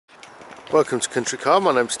Welcome to Country Car,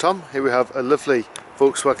 my name's Tom. Here we have a lovely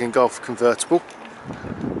Volkswagen Golf convertible.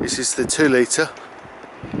 This is the 2 litre.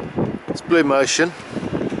 It's Blue Motion.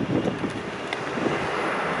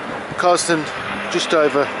 Car's done just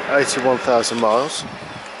over 81,000 miles.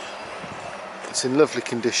 It's in lovely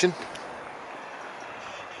condition.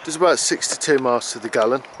 Does about 62 miles to the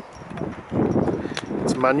gallon.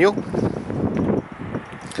 It's manual.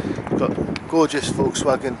 Got gorgeous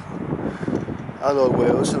Volkswagen alloy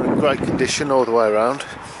wheels, are in great condition all the way around.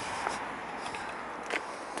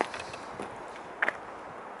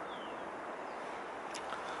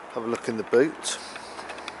 Have a look in the boot.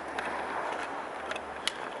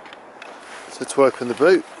 So to open the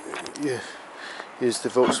boot, you use the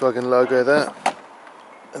Volkswagen logo there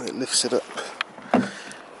and it lifts it up.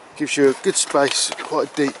 Gives you a good space,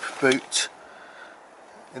 quite a deep boot.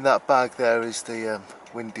 In that bag there is the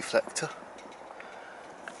wind deflector.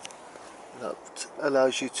 That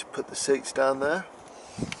allows you to put the seats down there.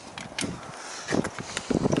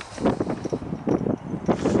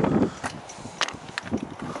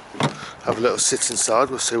 Have a little sit inside,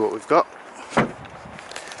 we'll see what we've got.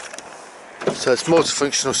 So it's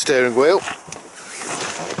multifunctional steering wheel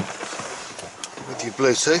with your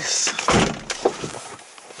Bluetooth.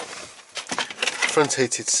 Front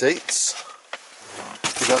heated seats.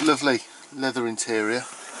 You've got lovely leather interior.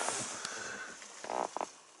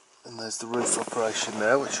 And there's the roof operation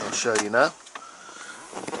there, which I'll show you now.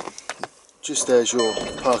 Just there's your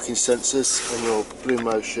parking sensors, and your Blue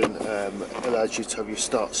Motion allows you to have your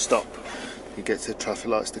start-stop. You get to the traffic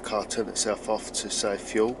lights, the car turn itself off to save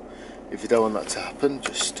fuel. If you don't want that to happen,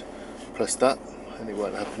 just press that and it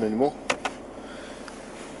won't happen anymore.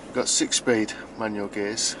 We've got 6-speed manual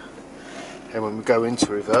gears, and when we go into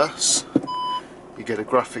reverse, you get a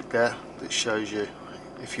graphic there that shows you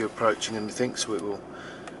if you're approaching anything, so it will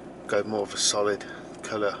go more of a solid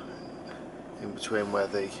colour in between where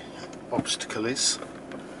the obstacle is.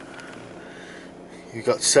 You've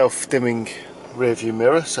got self-dimming rear view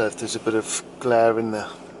mirror, so if there's a bit of glare in the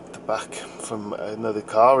back from another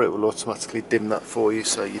car, it will automatically dim that for you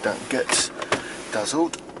so you don't get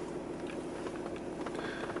dazzled.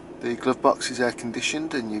 The glove box is air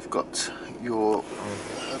conditioned, and you've got your,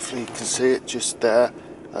 hopefully you can see it just there,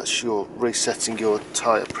 that's your resetting your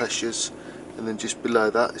tyre pressures. And then just below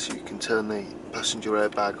that, so you can turn the passenger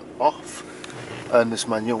airbag off, and there's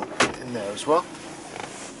manual in there as well.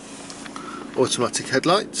 Automatic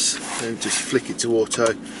headlights, so just flick it to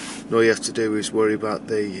auto, and all you have to do is worry about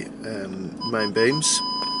the main beams.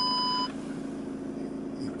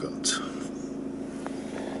 You've got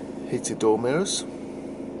heated door mirrors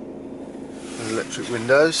and electric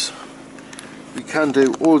windows. You can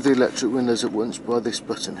do all the electric windows at once by this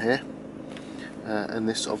button here. And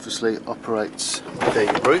this obviously operates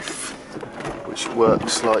the roof, which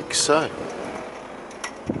works like so.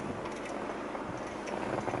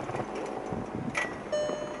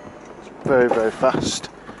 It's very, very fast,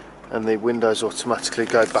 and the windows automatically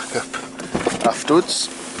go back up afterwards.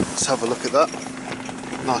 Let's have a look at that.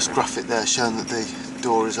 Nice graphic there showing that the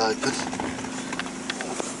door is open.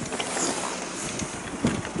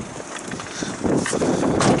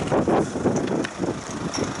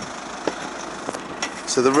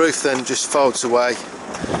 So the roof then just folds away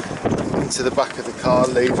into the back of the car,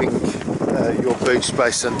 leaving your boot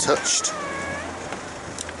space untouched.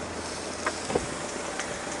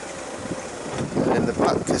 And in the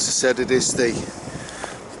back, as I said, it is the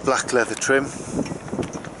black leather trim.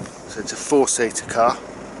 So it's a 4-seater car.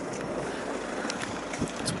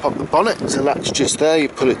 To pop the bonnet, there's a latch just there, you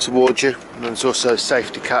pull it towards you, and there's also a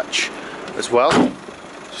safety catch as well,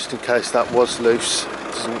 just in case that was loose.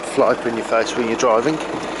 Doesn't fly up in your face when you're driving.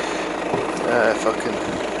 If I can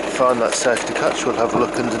find that safety catch, we'll have a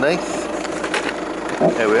look underneath.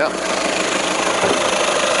 Here we are.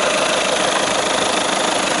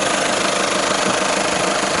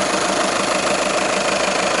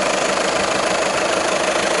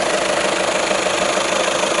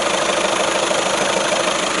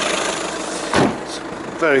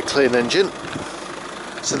 Very clean engine.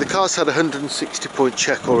 So the car's had a 160-point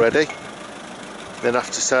check already. Then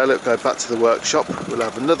after sale it'll go back to the workshop, we'll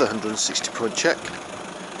have another 160-point check.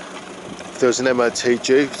 If there was an MOT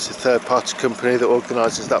due, it's a third-party company that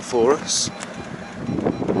organises that for us.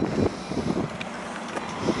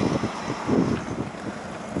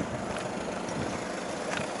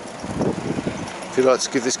 If you'd like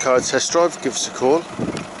to give this car a test drive, give us a call.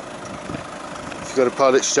 If you've got a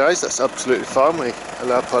part exchange, that's absolutely fine, we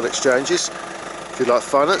allow part exchanges. If you'd like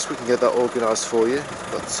finance, we can get that organised for you.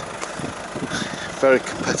 But very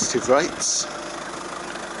competitive rates.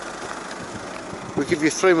 We give you a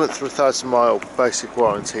 3-month or 1,000 mile basic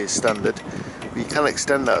warranty as standard, but you can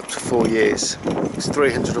extend that up to 4 years. It's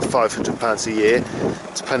 £300 or £500 a year,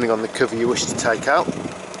 depending on the cover you wish to take out.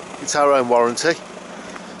 It's our own warranty.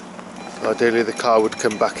 Ideally the car would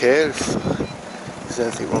come back here if there's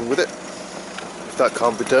anything wrong with it. If that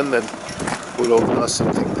can't be done, then we'll organise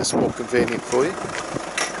something that's more convenient for you.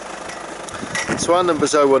 So our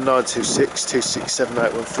number's 01926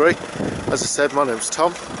 267813. As I said, my name's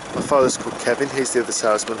Tom. My father's called Kevin, he's the other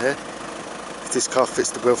salesman here. If this car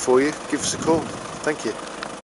fits the bill for you, give us a call. Thank you.